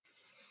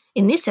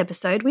In this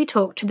episode, we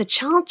talk to the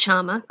child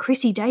charmer,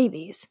 Chrissy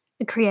Davies,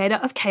 the creator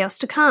of Chaos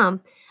to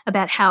Calm,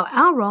 about how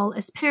our role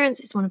as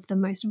parents is one of the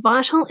most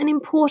vital and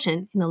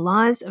important in the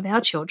lives of our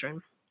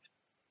children.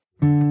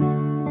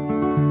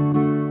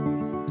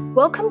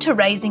 Welcome to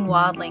Raising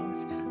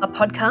Wildlings, a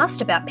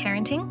podcast about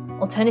parenting,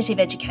 alternative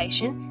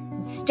education,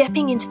 and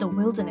stepping into the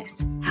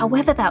wilderness,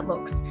 however that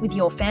looks, with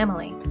your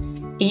family.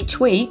 Each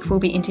week, we'll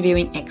be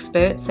interviewing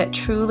experts that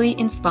truly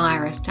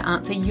inspire us to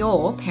answer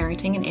your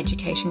parenting and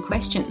education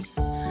questions.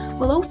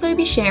 We'll also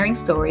be sharing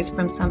stories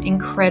from some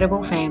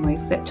incredible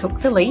families that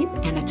took the leap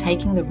and are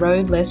taking the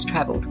road less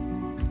travelled.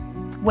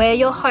 We're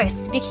your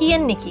hosts, Vicky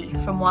and Nikki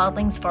from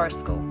Wildlings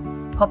Forest School.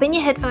 Pop in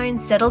your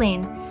headphones, settle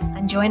in,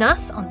 and join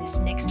us on this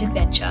next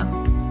adventure.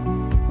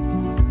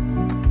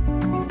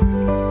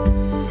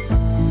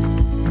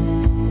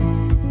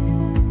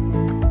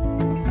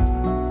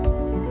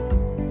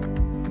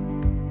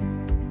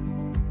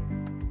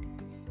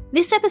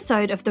 This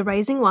episode of the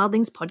Raising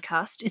Wildlings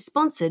podcast is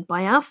sponsored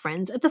by our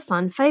friends at the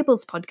Fun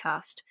Fables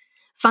podcast.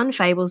 Fun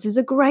Fables is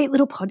a great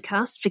little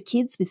podcast for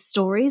kids with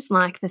stories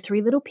like The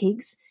Three Little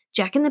Pigs,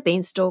 Jack and the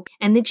Beanstalk,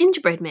 and The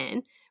Gingerbread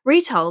Man,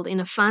 retold in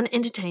a fun,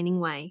 entertaining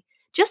way.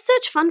 Just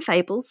search Fun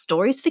Fables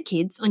Stories for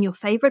Kids on your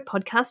favourite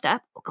podcast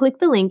app or click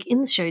the link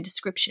in the show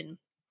description.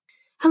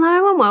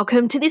 Hello and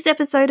welcome to this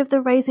episode of the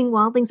Raising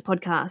Wildlings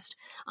podcast.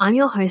 I'm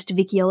your host,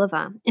 Vicky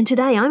Oliver, and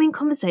today I'm in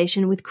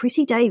conversation with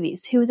Chrissy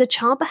Davies, who is a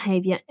child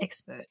behaviour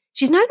expert.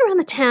 She's known around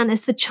the town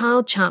as the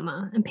child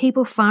charmer, and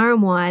people far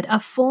and wide are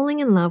falling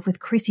in love with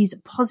Chrissy's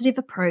positive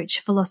approach,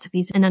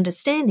 philosophies and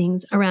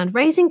understandings around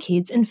raising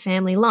kids and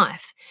family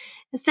life.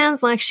 It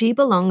sounds like she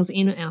belongs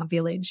in our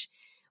village.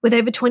 With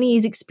over 20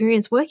 years'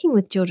 experience working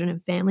with children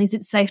and families,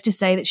 it's safe to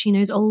say that she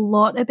knows a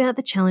lot about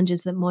the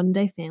challenges that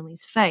modern-day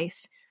families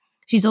face.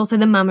 She's also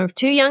the mum of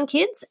 2 young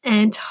kids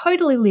and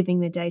totally living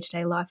the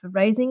day-to-day life of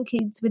raising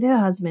kids with her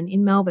husband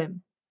in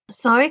Melbourne.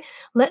 So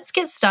let's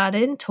get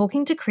started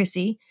talking to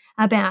Chrissy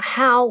about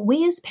how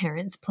we as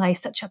parents play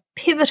such a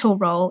pivotal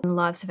role in the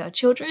lives of our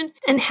children,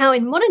 and how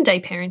in modern-day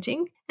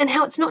parenting, and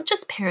how it's not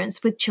just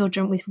parents with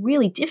children with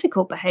really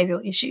difficult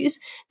behavioural issues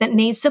that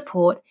need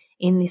support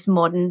in this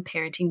modern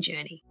parenting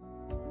journey.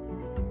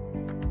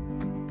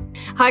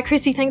 Hi,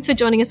 Chrissy. Thanks for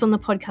joining us on the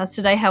podcast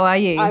today. How are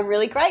you? I'm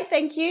really great,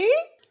 thank you.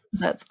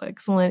 That's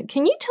excellent.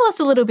 Can you tell us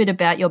a little bit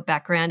about your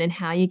background and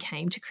how you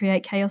came to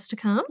create Chaos to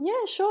Calm? Yeah,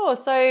 sure.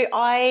 So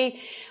I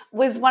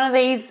was one of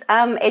these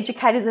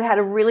educators who had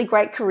a really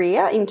great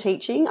career in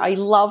teaching. I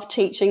love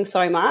teaching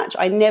so much.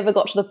 I never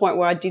got to the point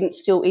where I didn't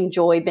still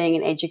enjoy being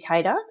an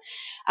educator.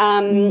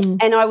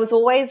 And I was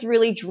always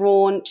really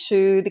drawn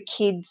to the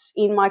kids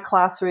in my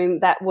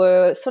classroom that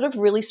were sort of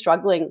really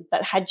struggling,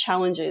 that had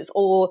challenges,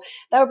 or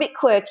they were a bit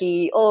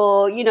quirky,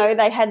 or, you know,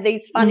 they had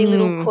these funny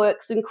little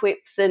quirks and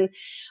quips. And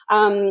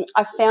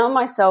I found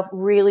myself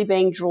really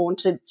being drawn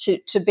to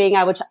being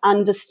able to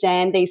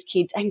understand these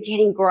kids and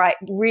getting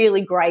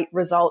really great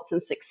results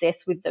and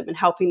success with them and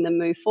helping them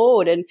move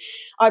forward. And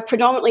I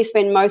predominantly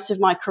spend most of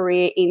my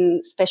career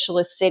in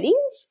specialist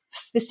settings,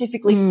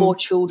 specifically for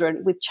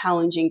children with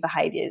challenging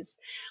behaviours.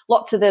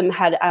 Lots of them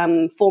had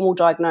formal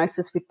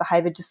diagnosis with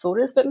behaviour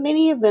disorders, but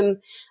many of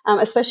them,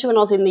 especially when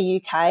I was in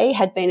the UK,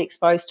 had been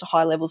exposed to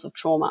high levels of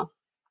trauma.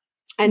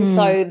 And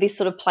so this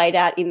sort of played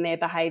out in their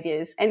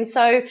behaviours. And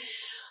so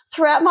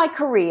throughout my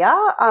career,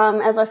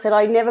 as I said,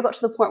 I never got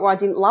to the point where I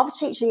didn't love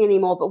teaching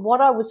anymore, but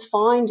what I was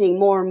finding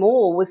more and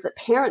more was that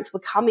parents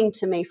were coming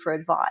to me for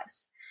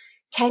advice.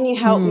 Can you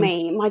help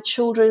me? My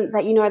children,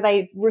 that, you know,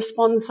 they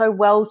respond so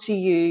well to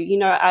you. You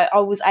know, I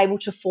was able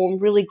to form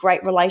really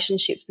great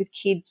relationships with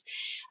kids,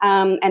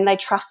 and they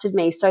trusted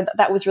me. So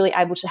that was really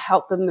able to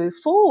help them move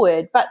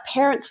forward. But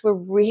parents were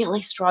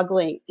really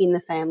struggling in the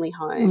family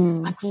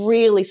home, like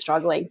really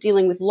struggling,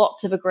 dealing with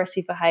lots of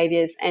aggressive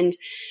behaviours, and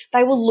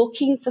they were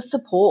looking for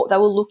support. They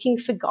were looking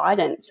for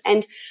guidance.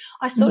 And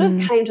I sort of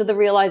came to the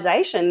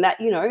realisation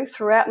that, you know,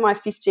 throughout my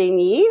 15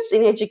 years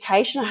in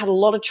education, I had a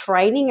lot of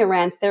training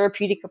around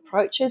therapeutic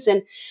approaches,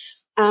 and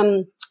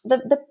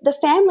the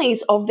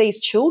families of these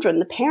children,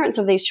 the parents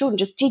of these children,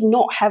 just did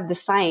not have the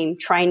same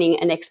training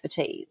and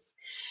expertise.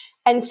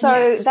 And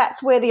so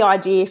that's where the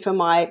idea for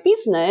my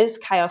business,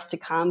 Chaos to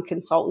Calm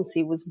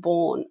Consultancy, was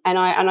born. And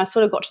I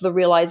sort of got to the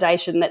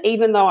realisation that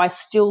even though I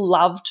still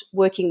loved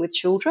working with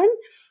children,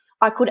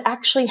 I could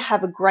actually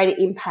have a greater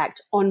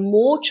impact on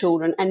more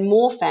children and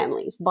more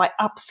families by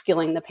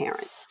upskilling the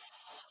parents.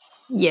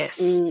 Yes.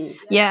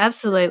 Yeah,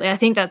 absolutely. I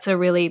think that's a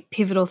really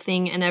pivotal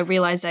thing, and a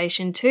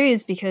realization too,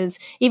 is because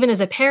even as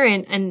a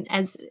parent, and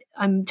as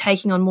I'm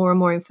taking on more and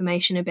more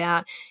information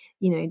about,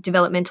 you know,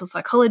 developmental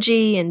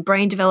psychology and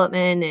brain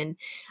development and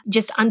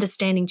just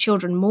understanding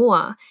children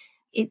more,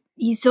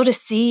 you sort of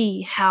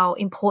see how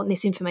important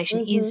this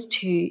information is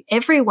to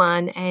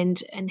everyone,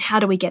 and how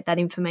do we get that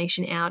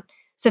information out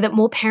so that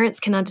more parents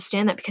can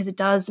understand that, because it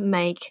does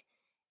make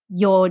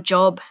your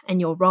job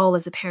and your role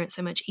as a parent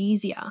so much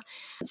easier.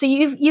 So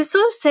you've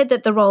sort of said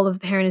that the role of a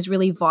parent is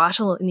really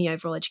vital in the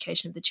overall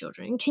education of the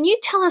children. Can you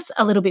tell us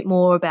a little bit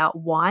more about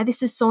why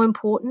this is so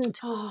important?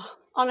 Oh,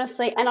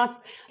 honestly. And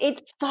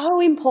it's so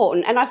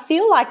important. And I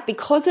feel like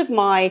because of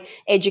my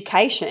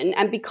education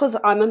and because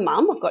I'm a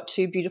mum, I've got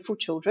two beautiful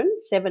children,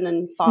 7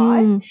 and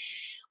 5.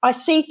 I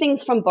see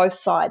things from both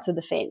sides of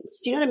the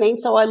fence. Do you know what I mean?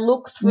 So I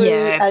look through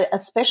a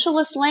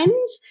specialist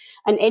lens,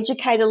 an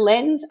educator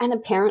lens, and a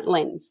parent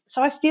lens.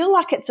 So I feel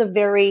like it's a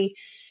very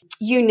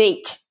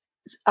unique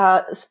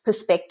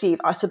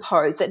perspective, I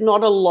suppose, that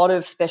not a lot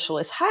of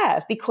specialists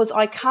have, because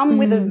I come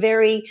with a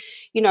very,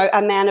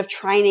 amount of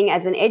training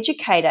as an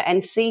educator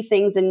and see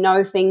things and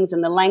know things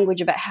and the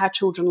language about how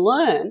children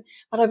learn.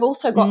 But I've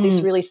also got this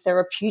really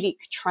therapeutic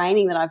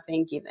training that I've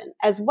been given,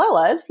 as well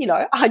as,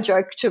 I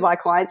joke to my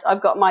clients,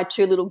 I've got my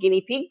 2 little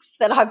guinea pigs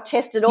that I've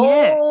tested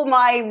all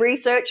my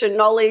research and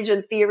knowledge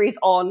and theories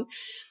on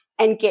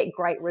and get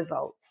great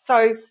results.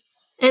 So,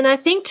 and I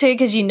think too,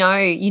 because you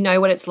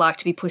know what it's like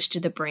to be pushed to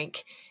the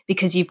brink,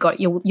 because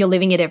you're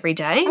living it every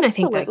day. And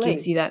Absolutely. I think that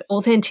gives you that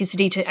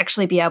authenticity to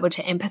actually be able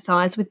to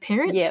empathise with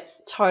parents. Yeah,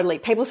 totally.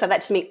 People say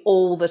that to me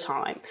all the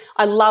time.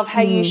 I love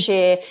how you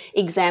share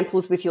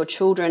examples with your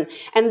children.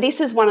 And this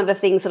is one of the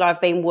things that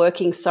I've been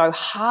working so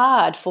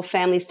hard for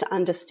families to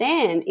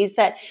understand, is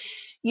that,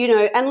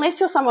 unless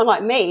you're someone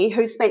like me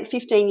who spent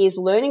 15 years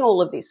learning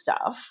all of this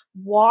stuff,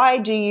 why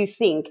do you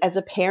think as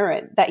a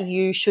parent that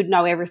you should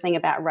know everything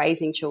about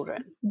raising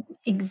children?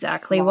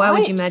 Exactly. Right? Why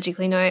would you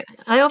magically know?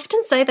 I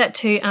often say that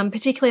too,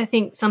 particularly I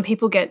think some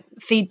people get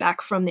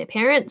feedback from their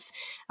parents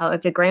or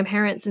their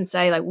grandparents and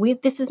say, like,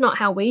 this is not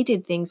how we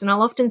did things. And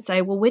I'll often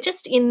say, well, we're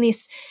just in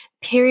this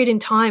period in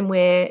time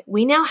where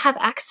we now have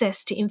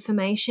access to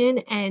information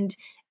and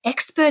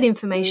expert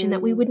information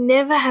that we would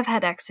never have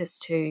had access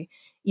to,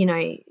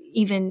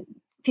 even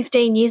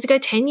 15 years ago,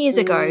 10 years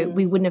ago,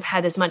 we wouldn't have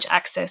had as much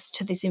access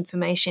to this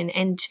information,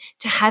 and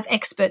to have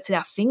experts at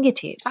our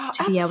fingertips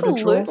to be able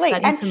to draw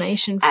that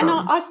information from.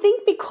 And I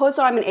think because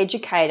I'm an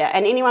educator,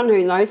 and anyone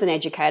who knows an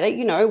educator,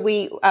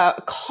 we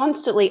are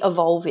constantly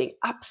evolving,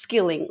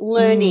 upskilling,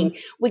 learning.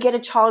 We get a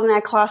child in our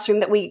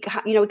classroom that we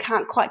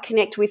can't quite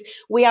connect with.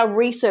 We are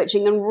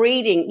researching and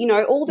reading,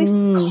 all this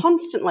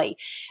constantly.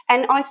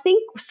 And I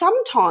think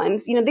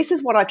sometimes, this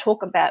is what I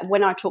talk about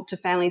when I talk to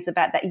families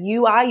about that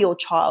you are your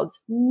child's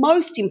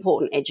most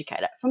important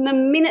educator from the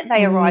minute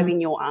they arrive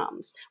in your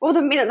arms, or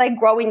the minute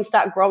they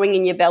start growing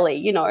in your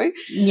belly,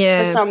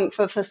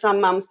 for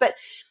some mums. But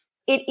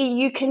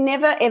you can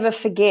never, ever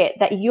forget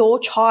that your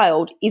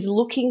child is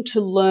looking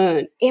to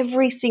learn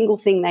every single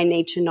thing they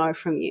need to know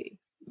from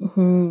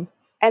you.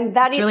 And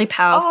that is really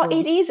powerful. Oh,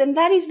 it is. And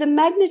that is the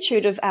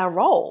magnitude of our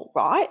role,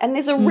 right? And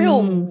there's a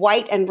real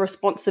weight and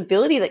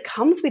responsibility that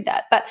comes with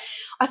that. But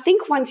I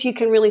think once you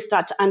can really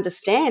start to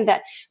understand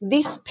that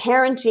this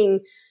parenting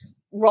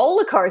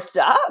roller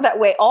coaster that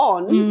we're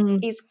on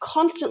is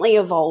constantly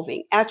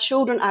evolving. Our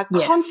children are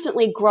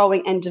constantly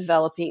growing and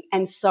developing,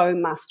 and so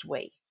must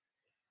we.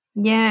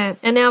 Yeah,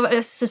 and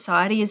our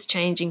society is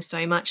changing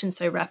so much and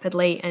so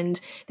rapidly, and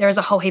there is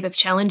a whole heap of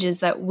challenges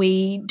that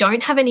we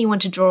don't have anyone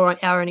to draw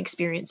our own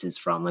experiences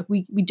from. Like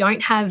we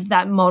don't have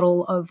that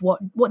model of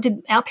what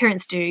did our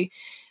parents do,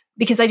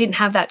 because they didn't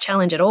have that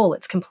challenge at all.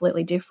 It's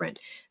completely different.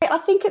 I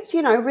think it's,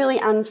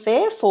 really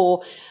unfair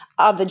for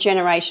other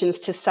generations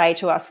to say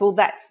to us, well,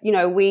 that's,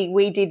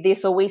 we did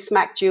this, or we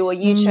smacked you, or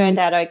you turned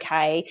out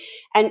okay.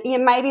 And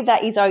maybe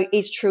that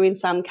is true in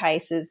some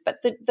cases, but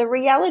the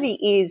reality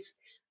is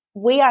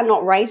we are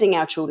not raising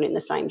our children in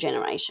the same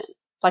generation,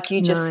 like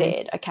you just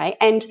said, okay?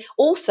 And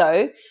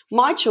also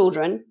my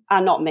children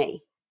are not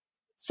me.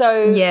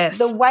 So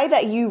the way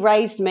that you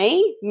raised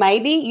me,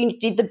 maybe you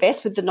did the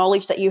best with the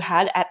knowledge that you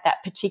had at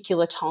that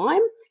particular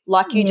time.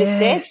 Like you just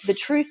said, the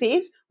truth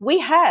is we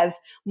have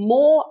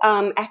more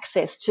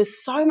access to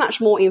so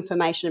much more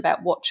information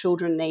about what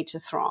children need to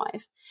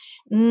thrive.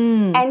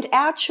 And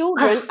our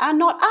children are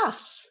not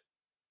us.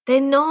 They're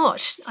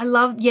not. I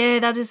love,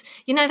 that is,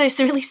 those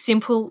really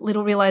simple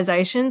little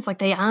realizations, like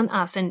they aren't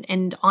us,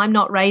 and I'm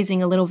not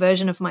raising a little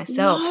version of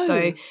myself. No.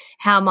 So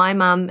how my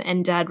mum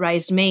and dad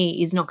raised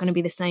me is not going to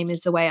be the same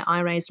as the way I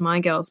raised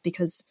my girls,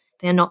 because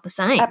they're not the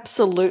same.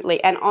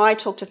 Absolutely. And I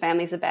talk to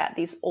families about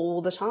this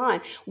all the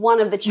time. One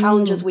of the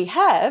challenges we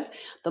have,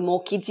 the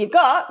more kids you've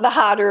got, the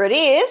harder it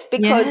is,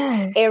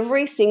 because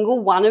every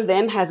single one of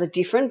them has a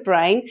different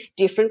brain,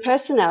 different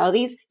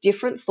personalities,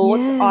 different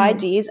thoughts,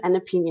 ideas and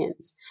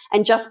opinions.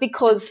 And just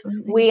because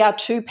we are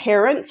 2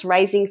 parents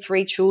raising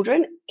 3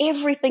 children,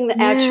 everything that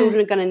our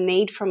children are going to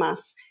need from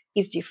us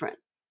is different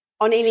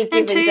on any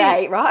given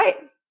day, right?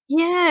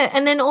 Yeah,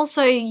 and then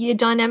also your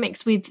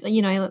dynamics with,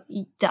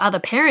 the other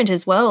parent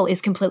as well is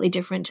completely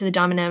different to the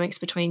dynamics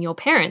between your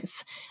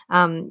parents.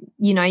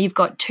 You've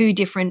got 2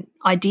 different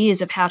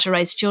ideas of how to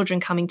raise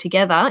children coming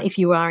together if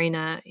you are in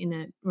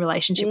a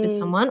relationship with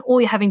someone, or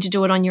you're having to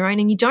do it on your own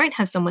and you don't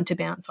have someone to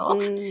bounce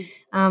off,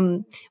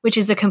 which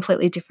is a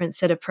completely different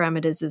set of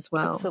parameters as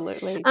well.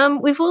 Absolutely.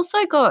 We've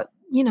also got,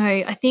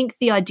 I think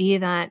the idea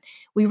that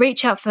we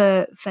reach out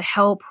for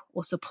help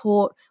or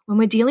support when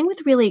we're dealing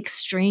with really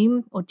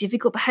extreme or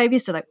difficult behaviour,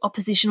 so like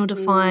oppositional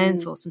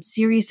defiance or some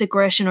serious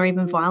aggression or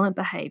even violent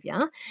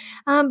behaviour.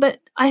 But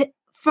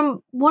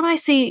from what I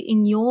see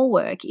in your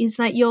work is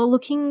that you're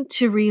looking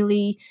to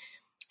really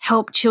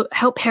help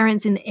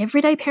parents in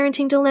everyday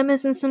parenting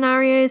dilemmas and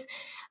scenarios.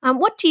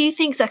 What do you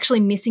think is actually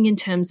missing in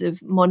terms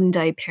of modern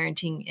day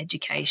parenting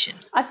education?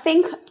 I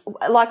think,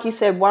 like you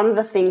said, one of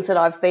the things that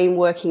I've been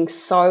working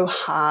so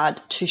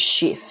hard to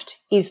shift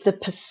is the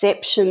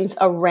perceptions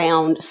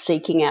around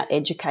seeking out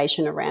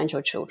education around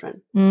your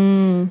children.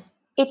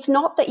 It's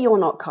not that you're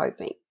not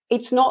coping.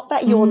 It's not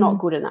that you're not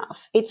good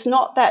enough. It's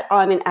not that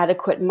I'm an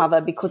adequate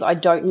mother because I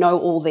don't know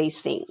all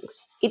these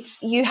things.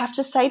 It's you have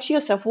to say to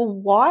yourself, well,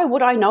 why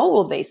would I know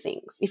all these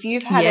things? If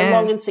you've had a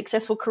long and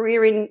successful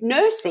career in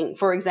nursing,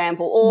 for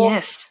example,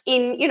 or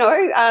in,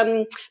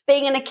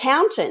 being an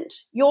accountant,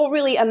 you're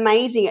really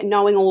amazing at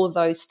knowing all of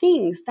those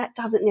things. That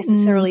doesn't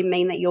necessarily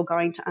mean that you're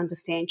going to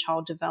understand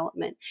child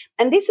development.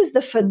 And this is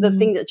the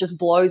thing that just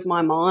blows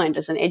my mind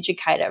as an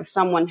educator, of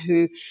someone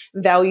who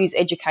values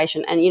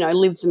education and,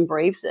 lives and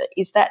breathes it,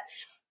 is that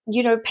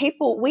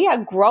people, we are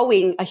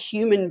growing a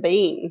human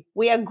being.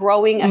 We are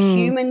growing a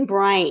human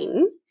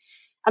brain.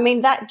 I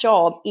mean, that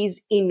job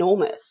is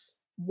enormous.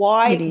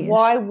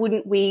 Why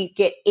wouldn't we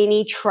get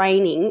any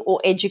training or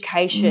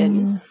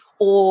education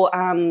or,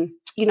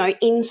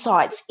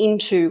 insights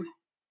into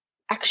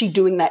actually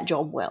doing that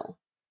job well?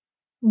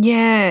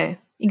 Yeah,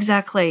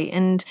 exactly.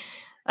 And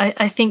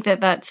I think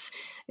that that's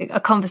a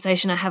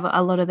conversation I have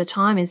a lot of the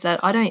time, is that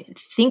I don't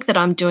think that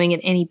I'm doing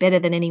it any better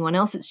than anyone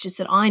else. It's just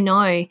that I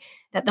know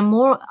that the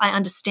more I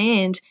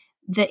understand,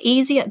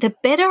 the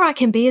better I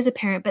can be as a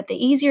parent, but the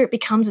easier it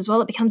becomes as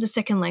well. It becomes a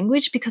second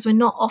language because we're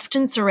not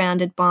often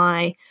surrounded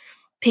by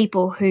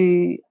people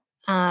who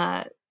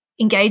are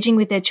engaging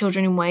with their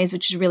children in ways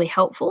which is really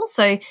helpful.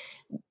 So,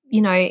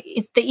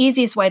 it's the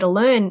easiest way to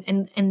learn,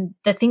 and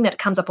the thing that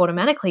comes up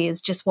automatically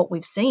is just what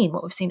we've seen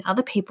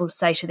other people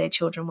say to their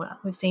children,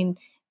 what we've seen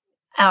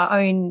our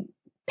own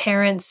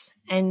parents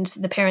and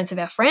the parents of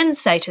our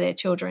friends say to their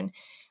children.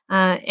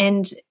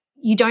 And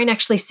you don't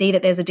actually see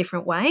that there's a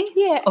different way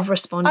of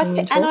responding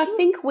and talking. And I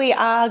think we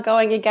are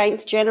going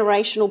against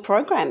generational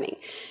programming.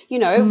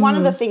 One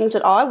of the things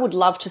that I would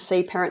love to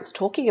see parents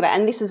talking about,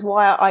 and this is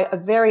why I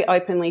very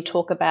openly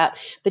talk about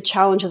the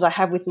challenges I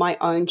have with my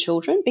own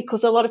children,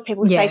 because a lot of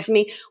people say to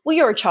me, well,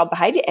 you're a child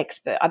behaviour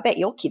expert. I bet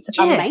your kids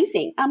are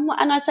amazing. And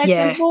I say to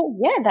them, well,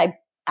 yeah, they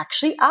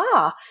actually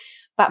are.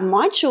 But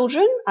my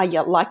children are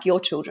like your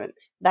children.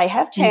 They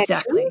have tantrums.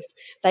 Exactly.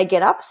 They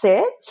get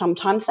upset.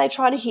 Sometimes they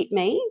try to hit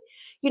me.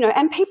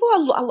 And people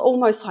are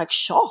almost like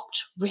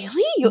shocked.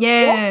 Really? Your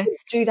kids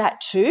do that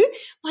too?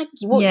 Like,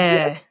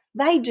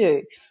 they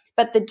do.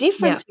 But the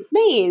difference with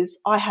me is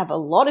I have a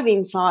lot of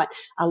insight,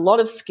 a lot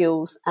of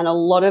skills, and a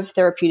lot of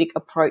therapeutic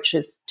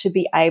approaches to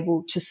be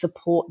able to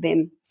support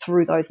them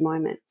through those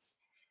moments.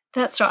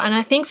 That's right. And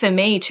I think for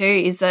me too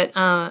is that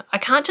I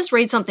can't just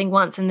read something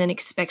once and then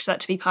expect that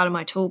to be part of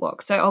my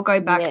toolbox. So I'll go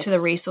back to the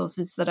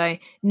resources that I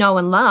know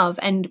and love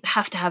and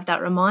have to have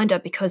that reminder,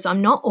 because I'm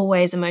not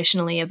always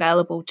emotionally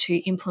available to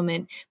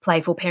implement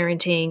playful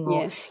parenting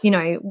or,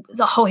 there's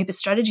a whole heap of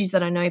strategies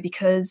that I know,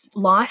 because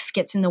life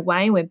gets in the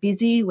way. We're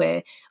busy,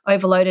 we're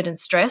overloaded and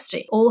stressed.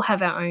 We all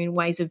have our own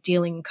ways of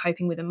dealing and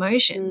coping with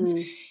emotions.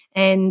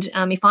 And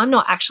if I'm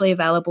not actually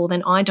available,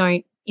 then I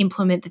don't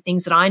implement the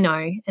things that I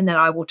know and that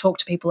I will talk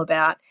to people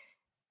about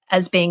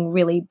as being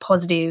really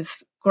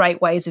positive, great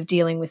ways of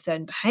dealing with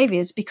certain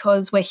behaviours,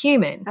 because we're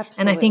human.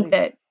 Absolutely. And I think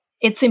that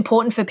it's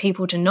important for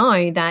people to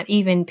know that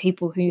even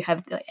people who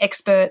have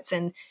experts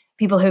and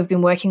people who have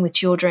been working with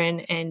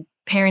children and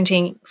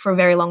parenting for a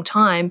very long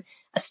time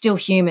are still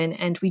human,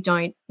 and we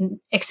don't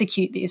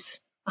execute this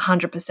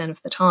 100%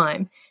 of the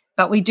time,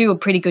 but we do a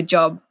pretty good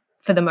job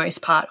for the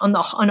most part on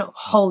a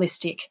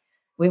holistic.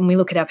 When we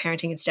look at our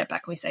parenting and step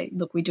back and we say,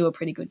 look, we do a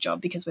pretty good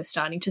job, because we're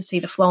starting to see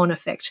the flow and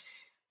effect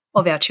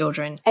of our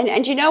children.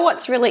 And you know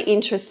what's really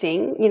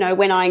interesting?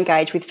 When I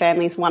engage with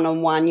families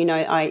one-on-one,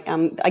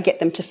 I get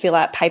them to fill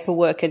out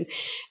paperwork, and,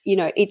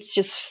 it's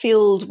just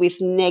filled with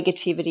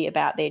negativity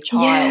about their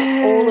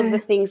child, all of the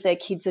things their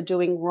kids are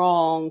doing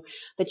wrong,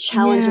 the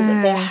challenges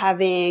that they're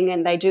having,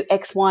 and they do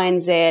X, Y,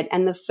 and Z.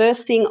 And the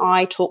first thing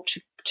I talk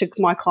to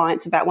my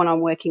clients about when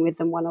I'm working with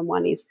them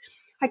one-on-one is,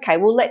 okay,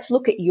 well, let's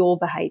look at your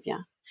behaviour.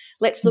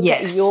 Let's look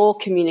at your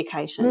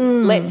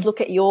communication. Let's look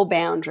at your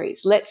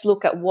boundaries. Let's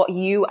look at what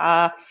you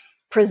are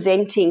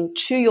presenting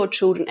to your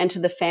children and to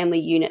the family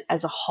unit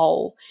as a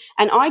whole.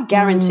 And I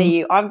guarantee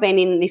you, I've been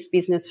in this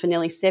business for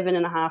nearly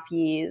 7.5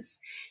 years,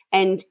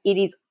 and it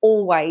is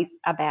always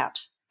about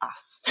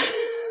us.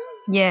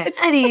 Yeah,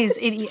 it is.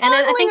 And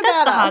I think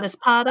that's the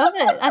hardest part of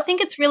it. I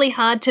think it's really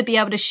hard to be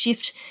able to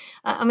shift,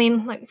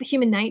 like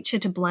human nature,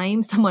 to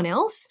blame someone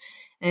else.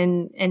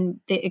 And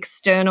the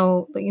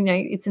external,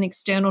 it's an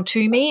external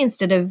to me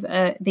instead of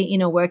the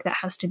inner work that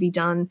has to be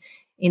done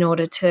in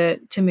order to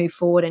move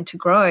forward and to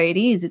grow.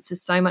 It's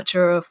just so much a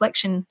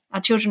reflection.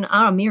 Our children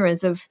are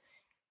mirrors of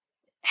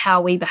how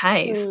we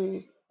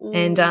behave.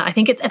 And I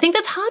think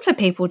that's hard for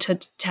people to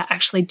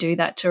actually do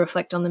that, to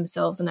reflect on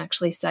themselves and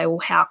actually say, well,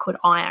 how could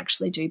I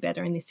actually do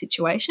better in this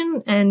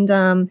situation? And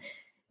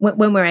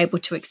when we're able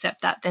to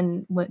accept that,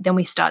 then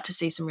we start to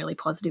see some really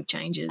positive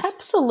changes.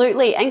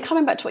 Absolutely. And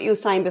coming back to what you were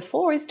saying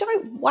before is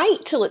don't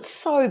wait till it's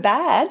so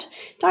bad.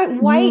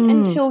 Don't wait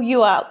until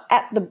you are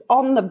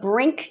on the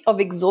brink of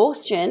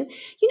exhaustion.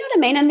 You know what I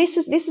mean? And this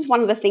is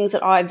one of the things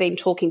that I've been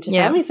talking to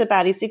families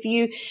about is if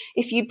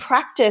you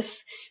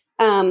practice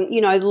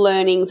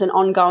learnings and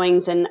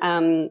ongoings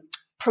and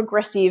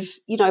progressive,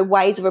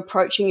 ways of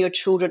approaching your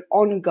children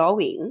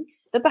ongoing,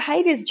 the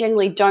behaviours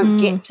generally don't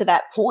get to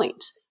that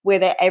point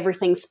where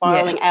everything's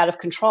spiraling out of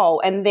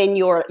control, and then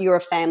you're a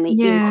family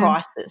in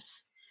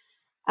crisis.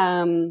 Do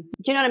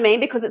you know what I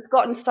mean? Because it's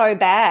gotten so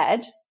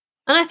bad.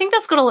 And I think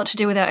that's got a lot to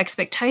do with our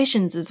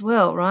expectations as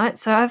well, right?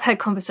 So I've had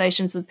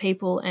conversations with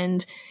people,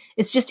 and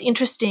it's just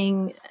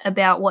interesting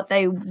about what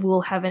they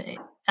will have,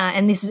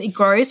 and it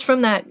grows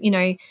from that.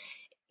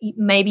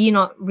 Maybe you're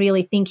not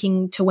really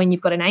thinking to when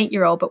you've got an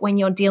 8-year-old, but when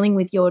you're dealing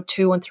with your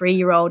 2 and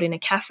 3-year-old in a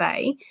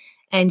cafe,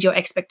 and your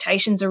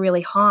expectations are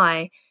really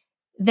high,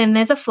 then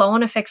there's a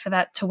flow-on effect for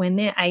that to when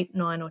they're 8,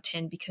 9 or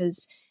 10,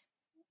 because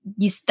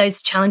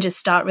those challenges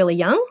start really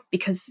young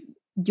because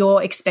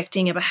you're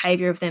expecting a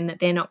behaviour of them that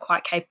they're not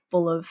quite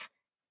capable of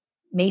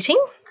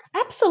meeting.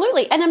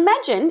 Absolutely. And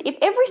imagine if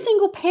every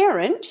single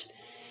parent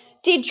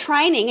did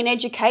training and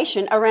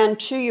education around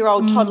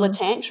 2-year-old toddler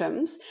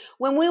tantrums.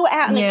 When we were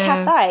out in a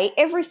cafe,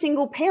 every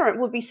single parent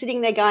would be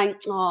sitting there going,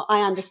 oh,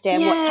 I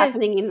understand what's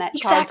happening in that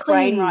child's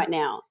brain right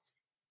now.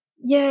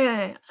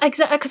 Yeah,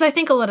 exactly. Because I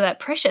think a lot of that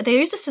pressure, there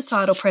is a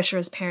societal pressure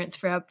as parents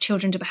for our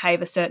children to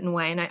behave a certain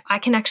way. And I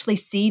can actually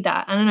see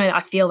that. I don't know,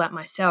 I feel that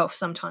myself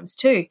sometimes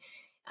too,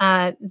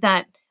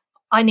 that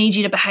I need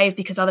you to behave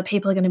because other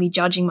people are going to be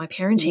judging my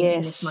parenting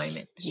in this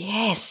moment.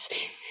 Yes.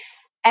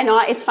 And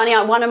it's funny,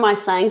 one of my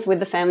sayings with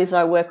the families that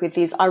I work with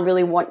is I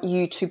really want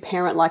you to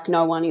parent like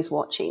no one is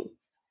watching.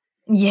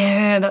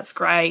 Yeah, that's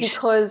great.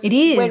 Because it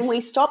is. When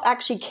we stop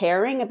actually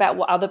caring about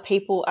what other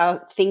people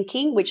are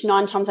thinking, which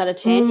 9 times out of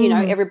 10,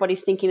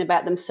 everybody's thinking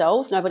about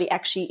themselves. Nobody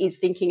actually is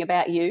thinking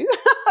about you,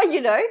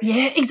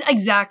 Yeah,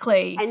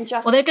 exactly. And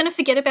they're going to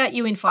forget about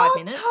you in 5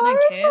 minutes. Totally. I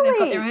don't care. They've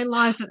got their own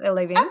lives that they're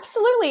living.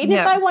 Absolutely. And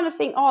if they want to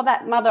think, oh,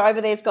 that mother over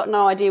there's got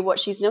no idea what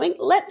she's doing,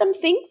 let them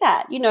think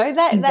that.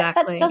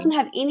 That doesn't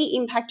have any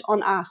impact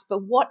on us. But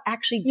what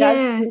actually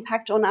does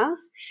impact on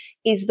us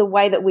is the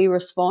way that we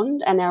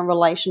respond and our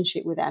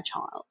relationship with our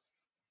child.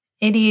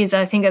 It is.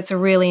 I think that's a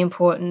really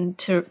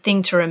important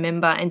thing to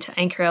remember and to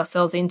anchor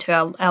ourselves into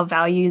our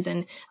values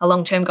and our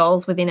long-term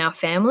goals within our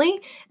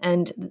family,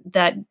 and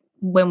that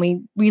when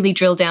we really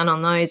drill down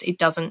on those, it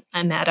doesn't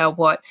matter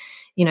what,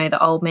 the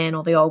old man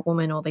or the old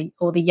woman or the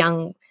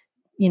young,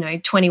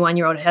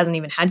 21-year-old who hasn't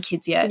even had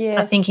kids yet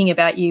are thinking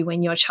about you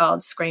when your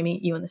child's screaming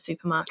at you in the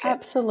supermarket.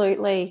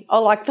 Absolutely.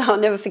 I'll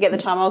never forget the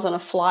time I was on a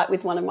flight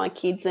with one of my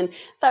kids, and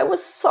they were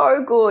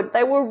so good.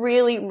 They were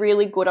really,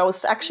 really good. I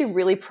was actually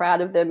really proud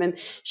of them. And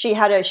she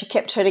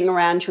kept turning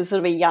around. She was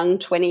sort of a young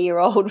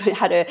 20-year-old who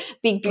had her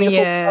big,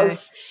 beautiful,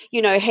 close,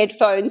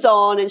 headphones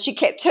on, and she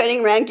kept turning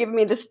around, giving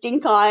me the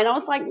stink eye. And I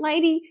was like,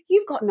 lady,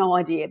 you've got no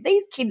idea.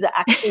 These kids are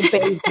actually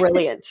being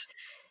brilliant.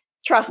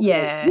 Trust me.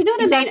 You know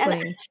what I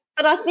mean?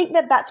 But I think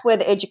that's where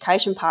the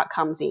education part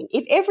comes in.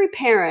 If every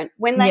parent,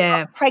 when they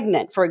got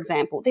pregnant, for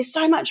example, there's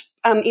so much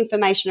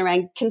information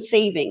around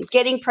conceiving,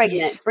 getting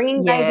pregnant,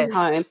 bringing baby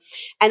home.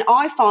 And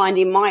I find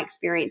in my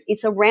experience,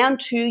 it's around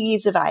 2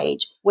 years of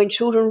age when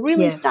children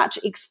really start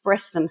to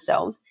express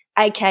themselves,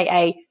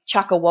 aka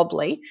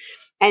chuck-a-wobbly,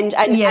 and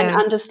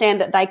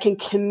understand that they can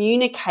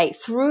communicate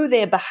through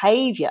their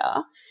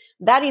behaviour.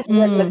 That is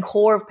when the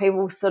core of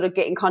people sort of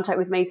get in contact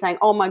with me saying,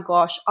 oh, my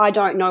gosh, I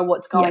don't know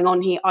what's going on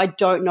here. I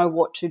don't know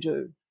what to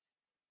do.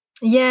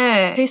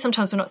 Yeah.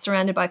 Sometimes we're not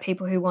surrounded by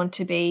people who want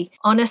to be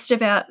honest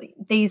about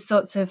these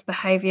sorts of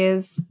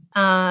behaviours,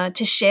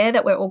 to share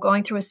that we're all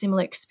going through a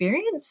similar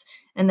experience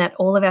and that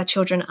all of our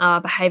children are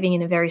behaving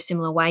in a very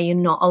similar way. You're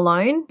not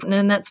alone.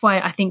 And that's why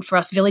I think for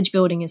us village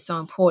building is so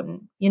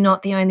important. You're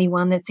not the only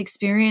one that's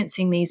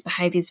experiencing these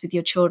behaviours with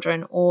your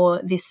children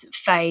or this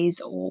phase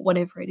or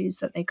whatever it is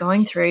that they're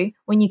going through.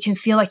 When you can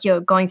feel like you're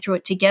going through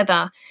it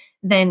together,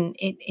 then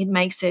it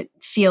makes it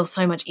feel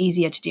so much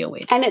easier to deal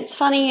with. And it's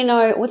funny,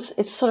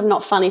 it's sort of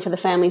not funny for the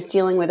families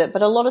dealing with it,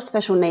 but a lot of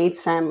special needs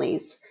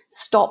families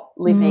stop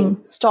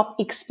living, stop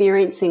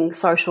experiencing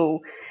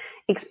social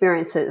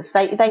experiences.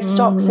 They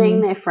stop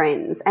seeing their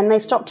friends and they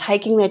stop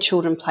taking their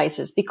children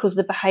places because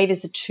the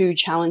behaviours are too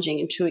challenging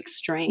and too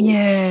extreme.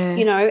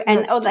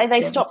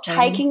 They stop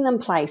taking them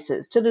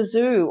places to the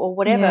zoo or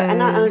whatever.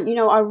 And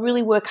I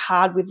really work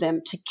hard with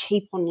them to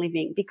keep on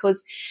living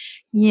because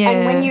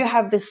and when you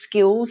have the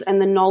skills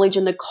and the knowledge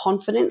and the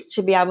confidence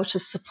to be able to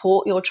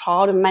support your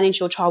child and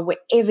manage your child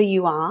wherever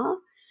you are,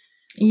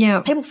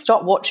 people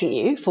stop watching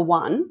you, for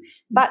one.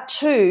 But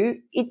two,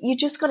 you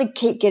just got to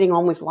keep getting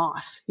on with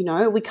life.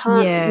 We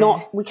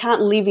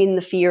can't live in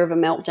the fear of a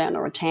meltdown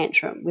or a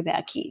tantrum with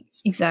our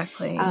kids.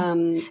 Exactly. I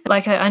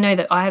know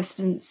that I have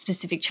some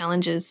specific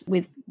challenges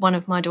with one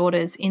of my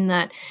daughters in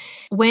that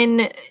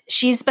when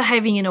she's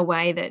behaving in a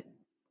way that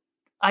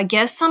I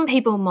guess some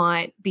people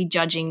might be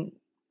judging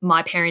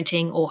my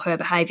parenting or her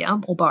behaviour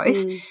or both,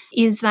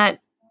 is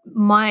that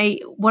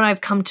what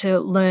I've come to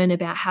learn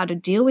about how to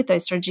deal with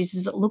those strategies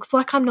is it looks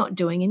like I'm not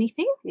doing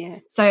anything. Yeah.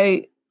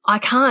 So I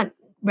can't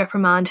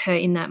reprimand her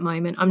in that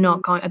moment. I'm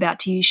not about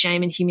to use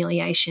shame and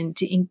humiliation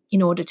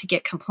in order to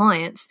get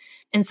compliance.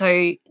 And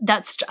so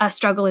that's a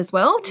struggle as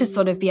well, to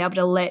sort of be able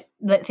to let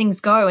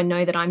things go and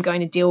know that I'm going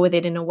to deal with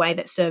it in a way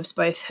that serves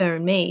both her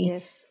and me.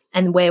 Yes.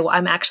 And where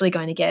I'm actually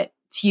going to get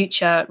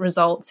future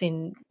results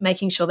in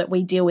making sure that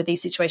we deal with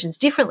these situations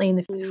differently. And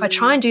if I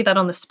try and do that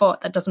on the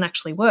spot, that doesn't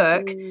actually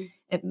work.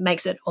 It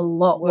makes it a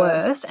lot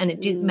worse, and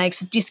it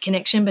makes a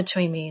disconnection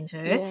between me and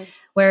her. Yeah.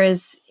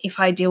 Whereas if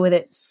I deal with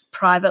it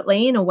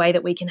privately in a way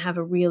that we can have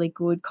a really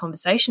good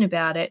conversation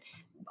about it,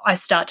 I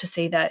start to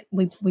see that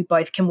we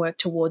both can work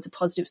towards a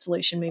positive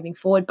solution moving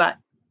forward. But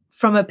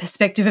from a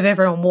perspective of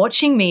everyone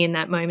watching me in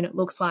that moment, it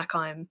looks like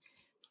I'm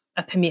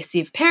a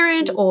permissive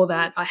parent, or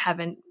that I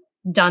haven't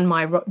done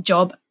my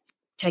job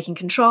taking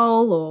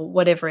control, or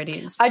whatever it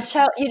is. I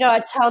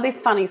tell this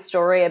funny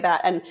story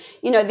about, and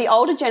the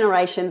older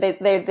generation,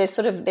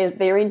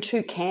 they're in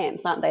two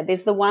camps, aren't they?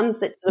 There's the ones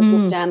that sort of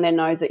look down their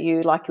nose at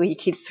you, like your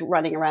kids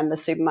running around the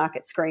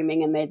supermarket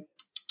screaming and they're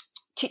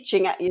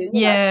titching at you.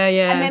 Yeah.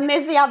 And then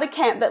there's the other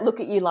camp that look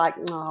at you like,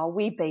 oh,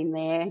 we've been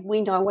there,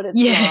 we know what it's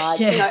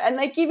like, and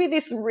they give you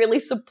this really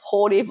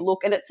supportive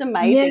look, and it's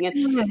amazing.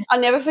 And I'll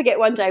never forget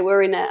one day we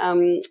were in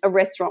a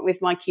restaurant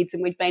with my kids,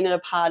 and we'd been at a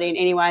party, and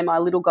anyway, my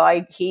little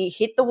guy, he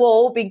hit the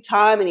wall big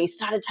time, and he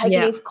started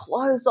taking his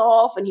clothes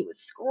off, and he was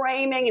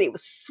screaming, and he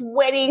was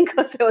sweating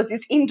because there was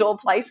this indoor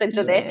play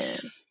centre there.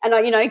 And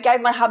I,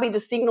 gave my hubby the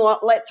signal,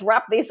 let's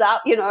wrap this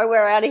up,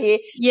 we're out of here.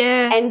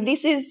 Yeah. And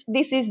this is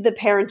the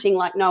parenting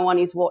like no one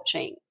is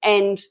watching.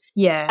 And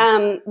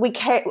I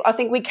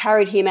think we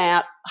carried him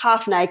out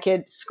half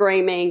naked,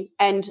 screaming,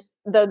 and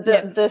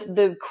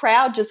the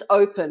crowd just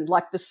opened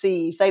like the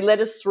seas. They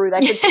let us through.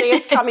 They could see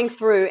us coming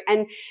through.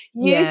 And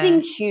using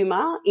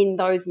humour in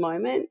those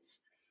moments,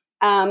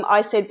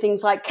 I said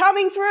things like,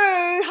 coming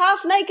through,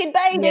 half-naked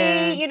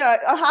baby,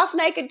 a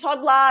half-naked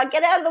toddler,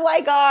 get out of the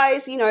way,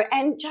 guys,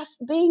 and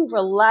just being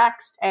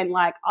relaxed and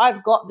like,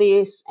 I've got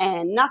this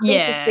and nothing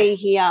to see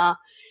here,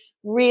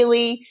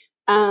 really,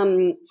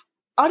 I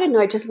don't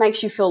know, it just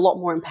makes you feel a lot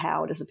more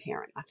empowered as a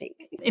parent, I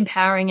think.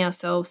 Empowering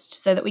ourselves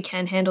so that we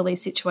can handle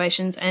these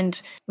situations, and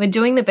we're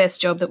doing the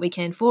best job that we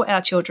can for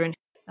our children.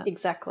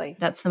 Exactly.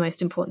 That's the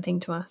most important thing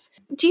to us.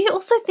 Do you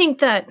also think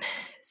that,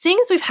 seeing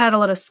as we've had a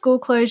lot of school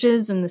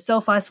closures and the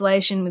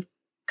self-isolation with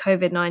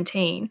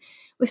COVID-19,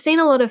 we've seen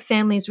a lot of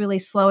families really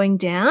slowing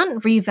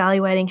down,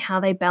 reevaluating how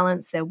they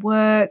balance their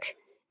work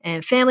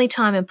and family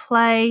time and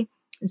play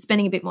and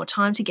spending a bit more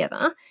time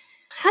together.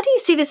 How do you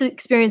see this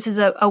experience as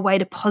a way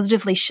to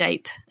positively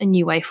shape a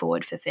new way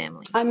forward for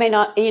families? I mean,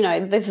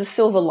 there's a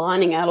silver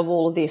lining out of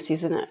all of this,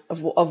 isn't it,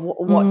 of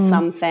what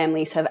some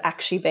families have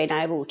actually been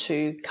able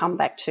to come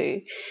back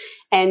to.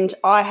 And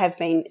I have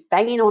been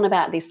banging on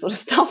about this sort of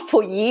stuff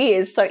for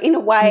years. So in a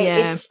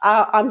way,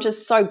 I'm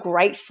just so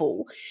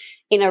grateful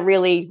in a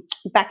really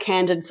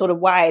backhanded sort of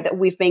way that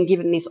we've been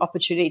given this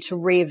opportunity to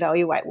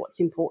reevaluate what's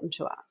important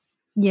to us.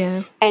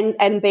 Yeah.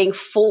 And being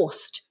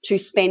forced to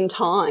spend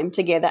time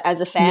together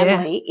as a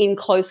family in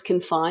close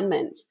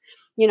confinement.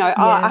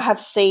 I have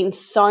seen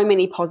so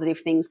many positive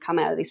things come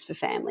out of this for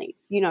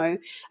families,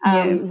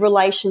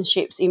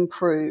 relationships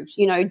improved,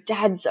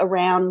 dads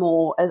around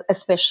more,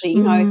 especially,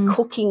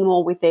 cooking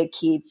more with their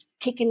kids,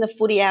 kicking the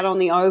footy out on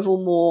the oval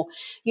more,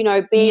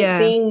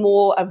 being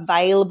more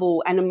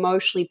available and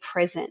emotionally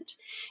present.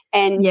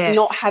 And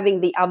not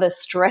having the other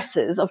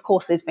stresses. Of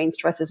course, there's been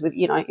stresses with,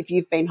 if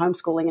you've been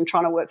homeschooling and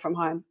trying to work from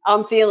home.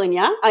 I'm feeling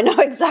you. I know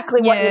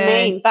exactly what you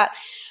mean. But,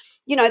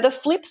 the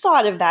flip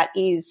side of that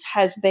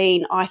has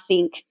been, I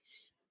think,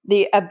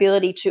 the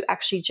ability to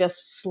actually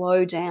just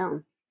slow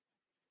down.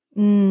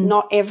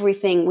 Not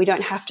everything. We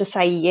don't have to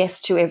say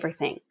yes to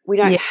everything. We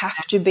don't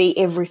have to be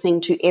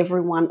everything to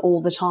everyone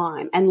all the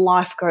time. And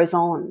life goes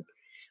on.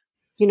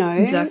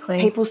 Exactly.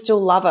 People still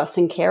love us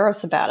and care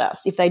about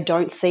us if they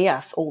don't see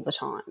us all the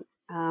time.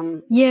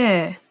 And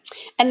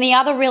the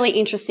other really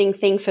interesting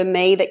thing for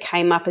me that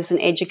came up as an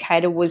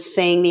educator was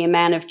seeing the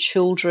amount of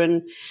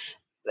children,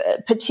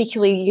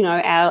 particularly,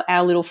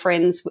 our little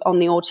friends on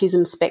the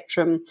autism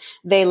spectrum,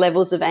 their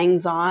levels of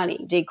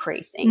anxiety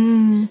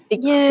decreasing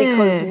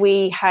because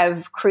we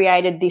have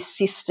created this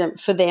system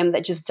for them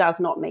that just does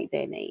not meet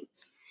their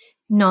needs.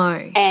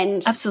 No,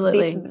 and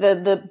absolutely.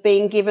 The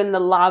being given the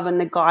love and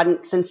the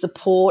guidance and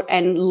support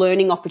and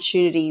learning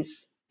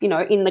opportunities,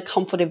 in the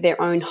comfort of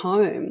their own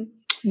home,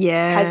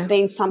 has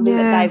been something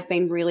that they've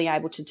been really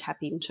able to tap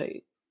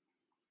into.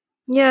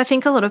 Yeah, I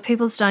think a lot of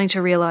people are starting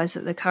to realise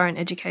that the current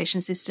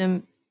education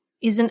system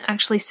isn't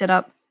actually set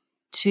up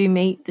to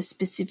meet the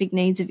specific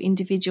needs of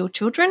individual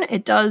children.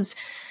 It does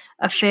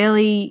a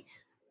fairly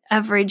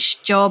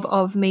average job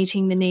of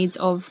meeting the needs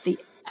of the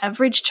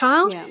average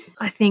child. Yeah.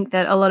 I think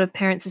that a lot of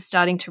parents are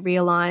starting to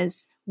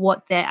realise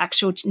what their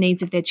actual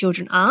needs of their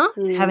children are.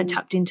 They haven't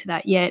tapped into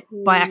that yet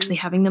by actually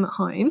having them at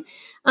home.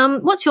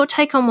 What's your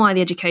take on why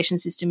the education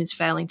system is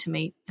failing to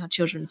meet our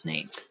children's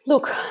needs?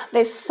 Look,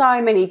 there's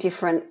so many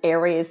different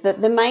areas.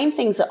 The main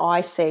things that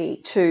I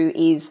see too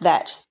is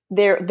that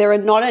there are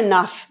not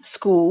enough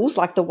schools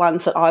like the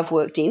ones that I've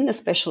worked in, the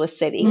specialist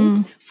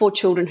settings, for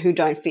children who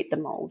don't fit the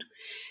mould,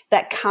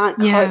 that can't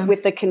cope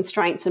with the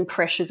constraints and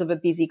pressures of a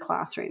busy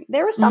classroom.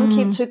 There are some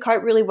kids who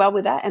cope really well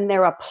with that, and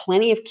there are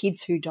plenty of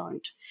kids who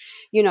don't,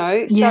 you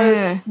know.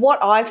 So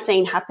what I've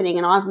seen happening,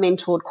 and I've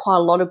mentored quite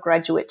a lot of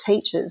graduate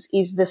teachers,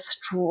 is the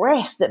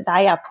stress that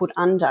they are put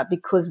under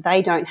because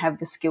they don't have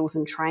the skills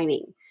and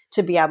training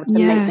to be able to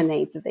meet the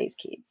needs of these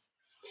kids.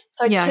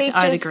 So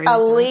teachers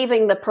are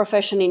leaving the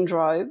profession in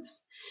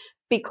droves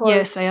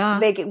because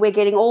we're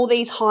getting all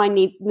these high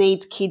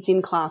needs kids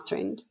in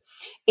classrooms.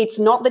 It's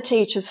not the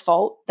teacher's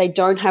fault. They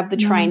don't have the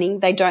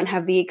training. They don't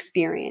have the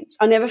experience.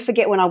 I'll never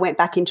forget when I went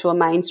back into a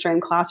mainstream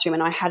classroom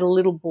and I had a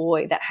little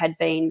boy that had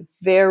been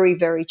very,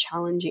 very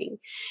challenging,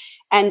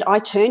 and I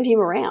turned him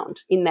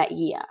around in that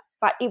year.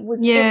 But it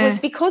was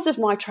because of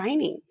my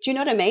training. Do you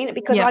know what I mean?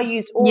 Because I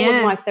used all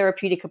of my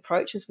therapeutic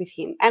approaches with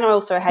him, and I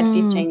also had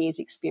 15 years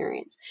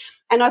experience.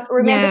 And I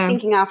remember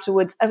thinking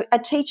afterwards, a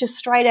teacher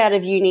straight out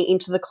of uni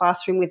into the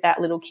classroom with that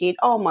little kid,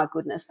 oh, my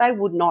goodness, they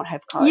would not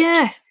have coped,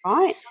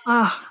 right?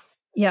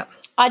 Yeah.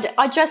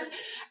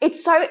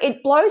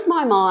 It blows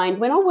my mind.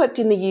 When I worked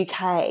in the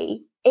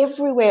UK,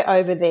 everywhere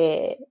over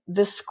there,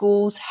 the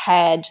schools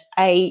had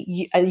a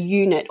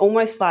unit,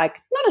 almost like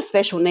not a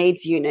special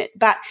needs unit,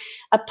 but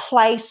a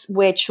place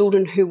where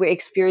children who were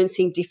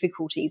experiencing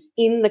difficulties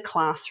in the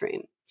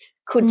classroom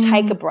could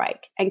take a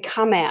break and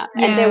come out,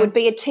 and there would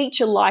be a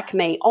teacher like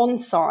me on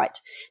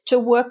site to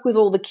work with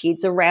all the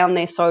kids around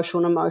their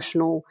social and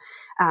emotional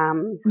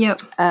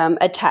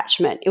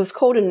attachment. It was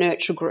called a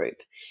nurture group,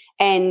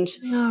 and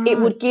it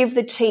would give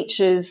the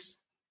teachers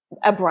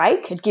a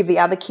break, it'd give the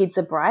other kids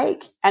a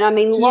break. And I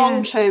mean,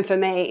 long term for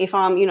me, if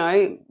I'm,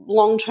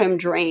 long-term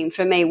dream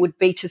for me would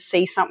be to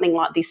see something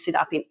like this set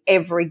up in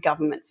every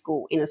government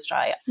school in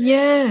Australia.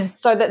 Yeah.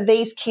 So that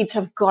these kids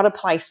have got a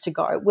place to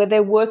go where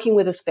they're working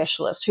with a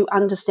specialist who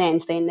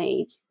understands their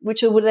needs,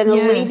 which would then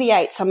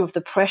alleviate some of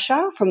the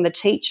pressure from the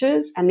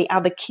teachers and the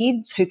other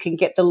kids who can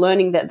get the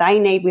learning that they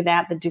need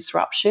without the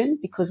disruption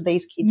because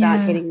these kids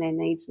aren't getting their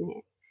needs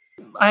met.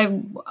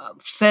 I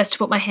first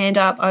put my hand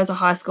up. I was a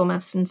high school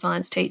maths and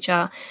science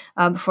teacher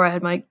before I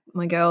had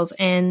my girls,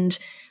 and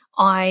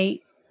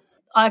I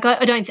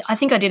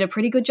think I did a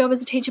pretty good job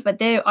as a teacher,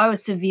 but I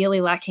was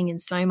severely lacking in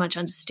so much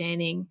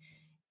understanding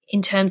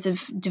in terms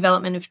of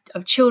development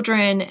of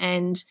children.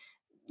 And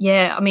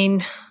I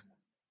mean,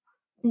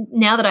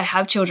 now that I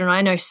have children,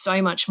 I know so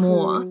much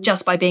more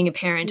just by being a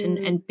parent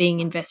and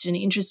being invested and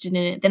interested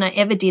in it than I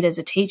ever did as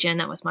a teacher, and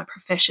that was my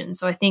profession.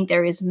 So I think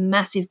there is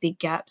massive big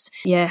gaps.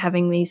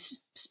 Having these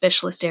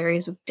specialist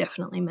areas would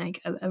definitely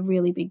make a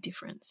really big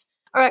difference.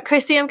 All right,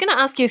 Chrissy, I'm going to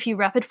ask you a few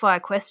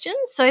rapid-fire questions.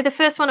 So the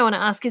first one I want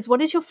to ask is,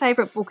 what is your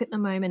favourite book at the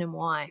moment and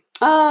why?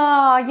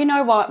 You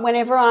know what?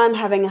 Whenever I'm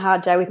having a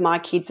hard day with my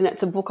kids, and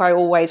it's a book I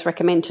always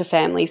recommend to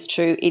families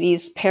too, it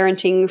is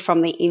Parenting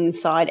from the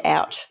Inside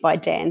Out by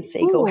Dan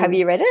Siegel. Ooh. Have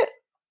you read it?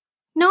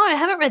 No, I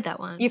haven't read that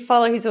one. You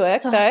follow his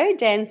work though,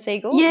 Dan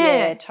Siegel?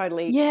 Yeah,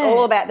 totally. Yeah.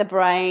 All about the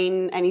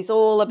brain, and he's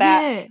all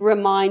about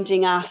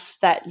reminding us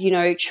that,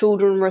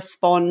 children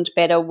respond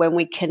better when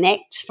we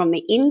connect from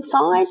the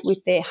inside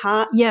with their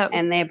heart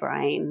and their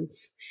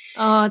brains.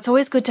 Oh, it's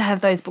always good to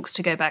have those books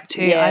to go back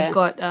to. Yeah. I've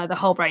got The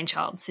Whole Brain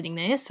Child sitting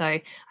there, so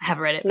I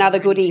haven't read it. Another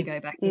goodie. To go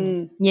back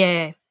in.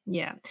 Yeah.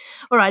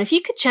 All right, if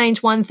you could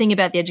change one thing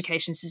about the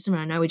education system,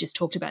 and I know we just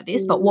talked about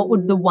this, but what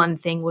would the one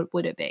thing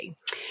would it be?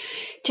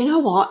 Do you know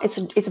what?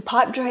 It's a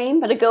pipe dream,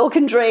 but a girl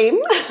can dream.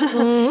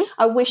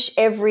 I wish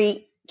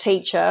every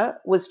teacher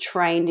was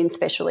trained in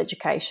special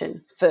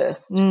education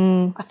first.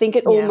 I think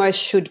it almost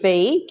should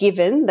be,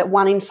 given that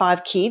 1 in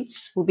 5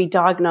 kids will be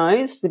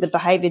diagnosed with a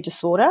behaviour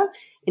disorder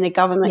in a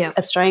government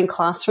Australian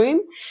classroom,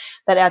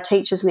 that our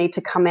teachers need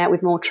to come out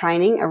with more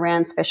training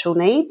around special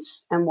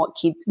needs and what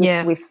kids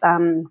with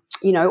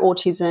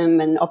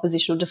autism and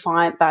oppositional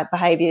defiant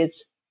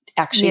behaviours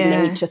actually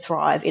need to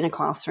thrive in a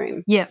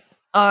classroom. Yeah.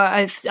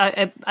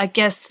 I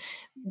guess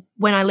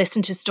when I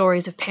listen to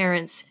stories of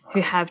parents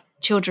who have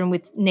children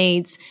with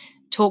needs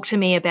talk to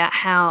me about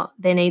how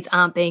their needs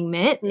aren't being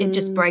met, it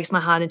just breaks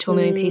my heart into a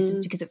million pieces,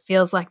 because it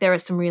feels like there are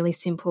some really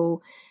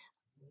simple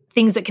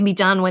things that can be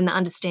done when the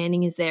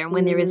understanding is there, and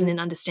when there isn't an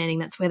understanding,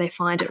 that's where they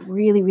find it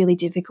really, really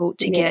difficult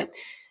to get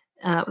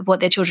what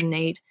their children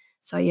need.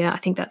 So, I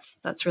think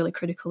that's really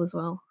critical as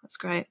well. That's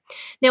great.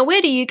 Now,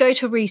 where do you go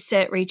to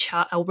reset,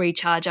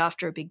 recharge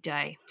after a big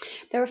day?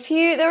 There are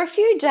a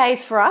few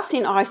days for us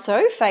in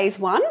ISO phase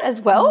 1 as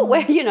well,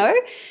 where,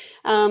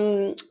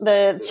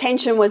 the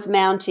tension was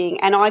mounting,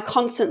 and I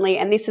constantly,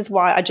 and this is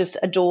why I just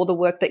adore the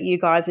work that you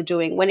guys are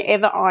doing.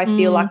 Whenever I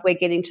feel like we're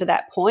getting to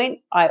that point,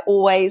 I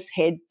always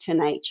head to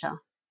nature.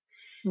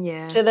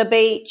 Yeah. To the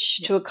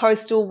beach, to a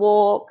coastal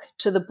walk,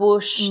 to the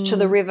bush, to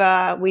the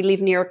river. We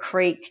live near a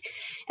creek.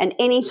 And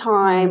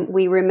anytime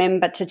we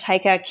remember to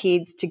take our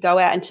kids to go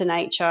out into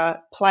nature,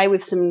 play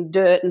with some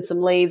dirt and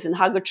some leaves and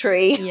hug a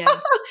tree,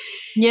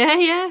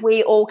 Yeah.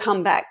 we all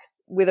come back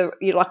with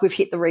like we've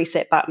hit the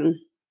reset button.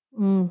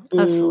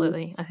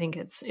 Absolutely. I think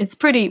it's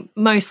pretty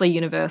mostly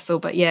universal,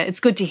 but yeah, it's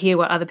good to hear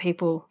what other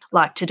people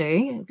like to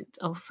do. It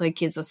also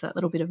gives us that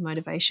little bit of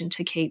motivation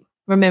to keep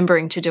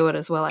remembering to do it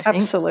as well, I think.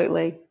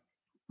 Absolutely.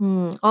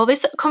 Oh,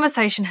 this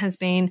conversation has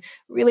been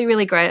really,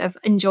 really great. I've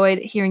enjoyed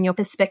hearing your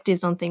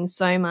perspectives on things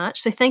so much.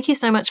 So thank you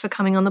so much for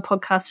coming on the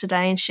podcast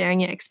today and sharing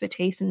your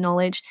expertise and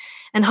knowledge.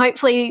 And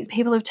hopefully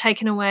people have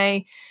taken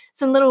away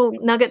some little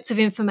nuggets of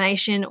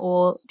information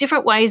or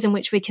different ways in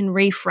which we can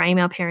reframe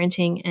our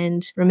parenting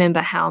and remember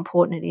how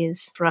important it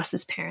is for us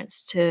as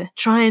parents to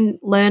try and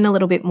learn a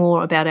little bit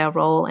more about our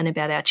role and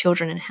about our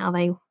children and how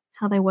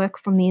they work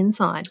from the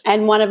inside.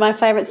 And one of my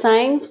favourite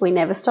sayings, we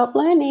never stop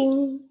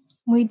learning.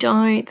 We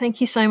don't. Thank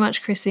you so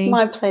much, Chrissy.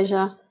 My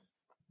pleasure.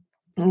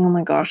 Oh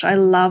my gosh, I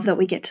love that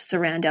we get to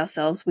surround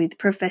ourselves with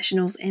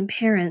professionals and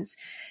parents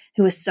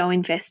who are so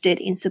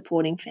invested in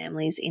supporting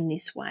families in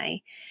this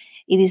way.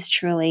 It is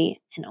truly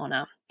an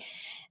honour.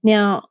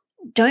 Now,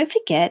 don't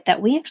forget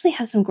that we actually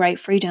have some great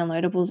free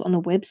downloadables on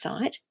the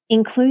website,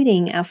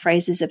 including our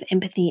Phrases of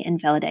Empathy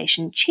and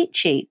Validation cheat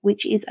sheet,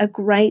 which is a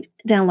great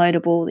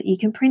downloadable that you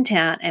can print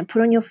out and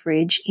put on your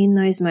fridge in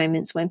those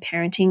moments when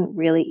parenting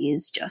really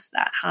is just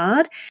that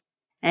hard.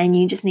 And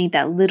you just need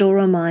that little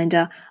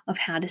reminder of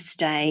how to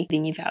stay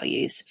in your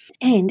values.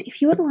 And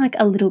if you would like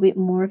a little bit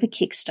more of a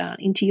kickstart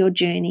into your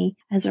journey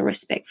as a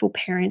respectful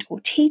parent or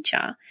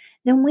teacher,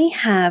 then we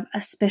have a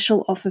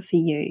special offer for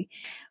you.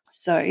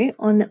 So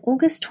on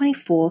August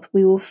 24th,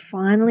 we will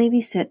finally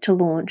be set to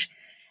launch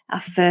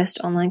our first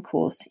online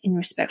course in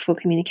respectful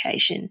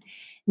communication.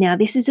 Now,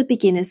 this is a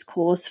beginner's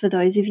course for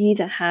those of you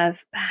that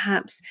have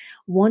perhaps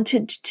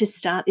wanted to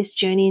start this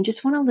journey and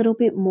just want a little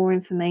bit more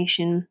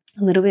information,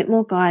 a little bit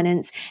more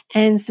guidance,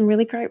 and some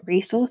really great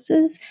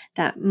resources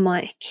that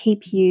might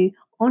keep you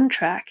on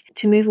track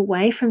to move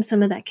away from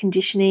some of that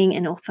conditioning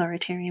and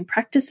authoritarian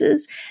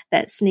practices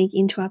that sneak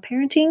into our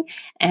parenting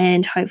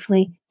and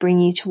hopefully bring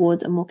you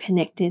towards a more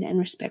connected and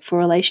respectful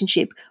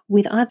relationship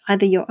with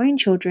either your own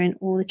children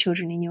or the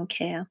children in your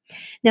care.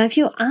 Now, if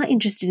you are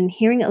interested in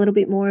hearing a little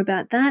bit more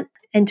about that,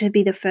 and to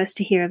be the first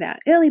to hear of our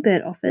early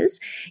bird offers,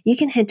 you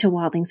can head to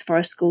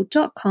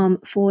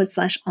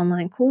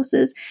wildlingsforestschool.com/online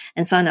courses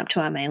and sign up to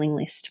our mailing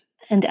list.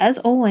 And as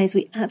always,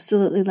 we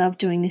absolutely love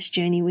doing this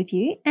journey with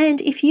you.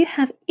 And if you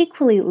have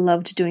equally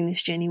loved doing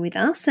this journey with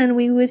us, then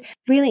we would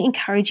really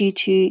encourage you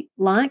to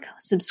like,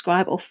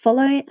 subscribe, or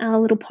follow our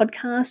little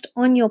podcast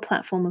on your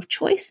platform of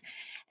choice.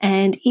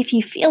 And if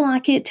you feel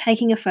like it,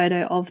 taking a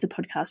photo of the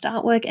podcast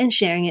artwork and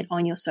sharing it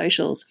on your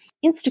socials.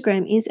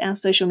 Instagram is our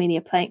social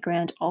media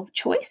playground of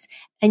choice,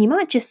 and you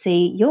might just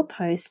see your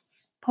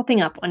posts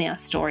popping up on our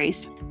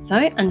stories.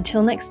 So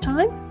until next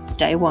time,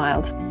 stay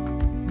wild.